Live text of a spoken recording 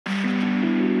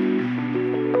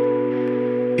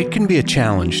It can be a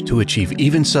challenge to achieve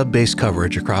even sub-bass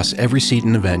coverage across every seat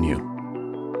in a venue.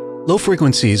 Low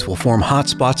frequencies will form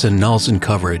hotspots and nulls in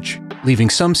coverage, leaving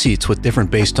some seats with different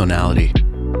bass tonality.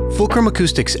 Fulcrum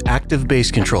Acoustics' active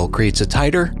bass control creates a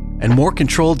tighter and more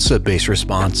controlled sub-bass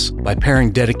response by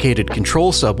pairing dedicated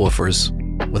control subwoofers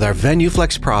with our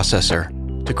Venueflex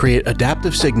processor to create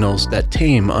adaptive signals that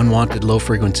tame unwanted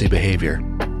low-frequency behavior.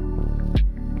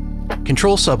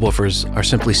 Control subwoofers are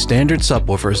simply standard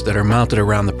subwoofers that are mounted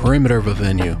around the perimeter of a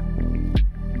venue.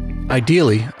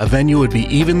 Ideally, a venue would be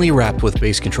evenly wrapped with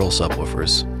bass control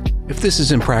subwoofers. If this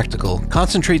is impractical,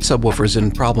 concentrate subwoofers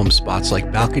in problem spots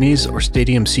like balconies or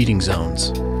stadium seating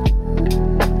zones.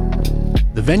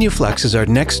 The Venueflex is our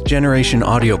next-generation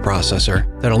audio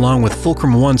processor that, along with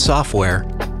Fulcrum One software,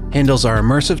 handles our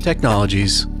immersive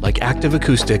technologies like Active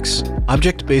Acoustics,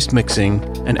 object-based mixing,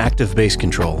 and active bass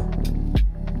control.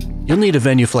 You'll need a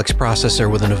Venueflex processor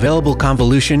with an available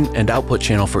convolution and output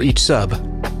channel for each sub.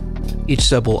 Each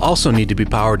sub will also need to be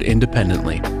powered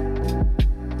independently.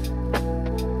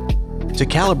 To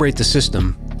calibrate the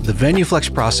system, the Venueflex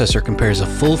processor compares a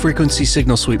full-frequency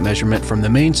signal sweep measurement from the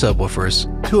main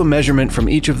subwoofers to a measurement from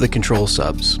each of the control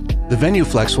subs. The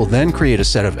Venueflex will then create a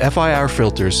set of FIR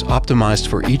filters optimized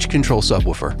for each control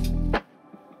subwoofer.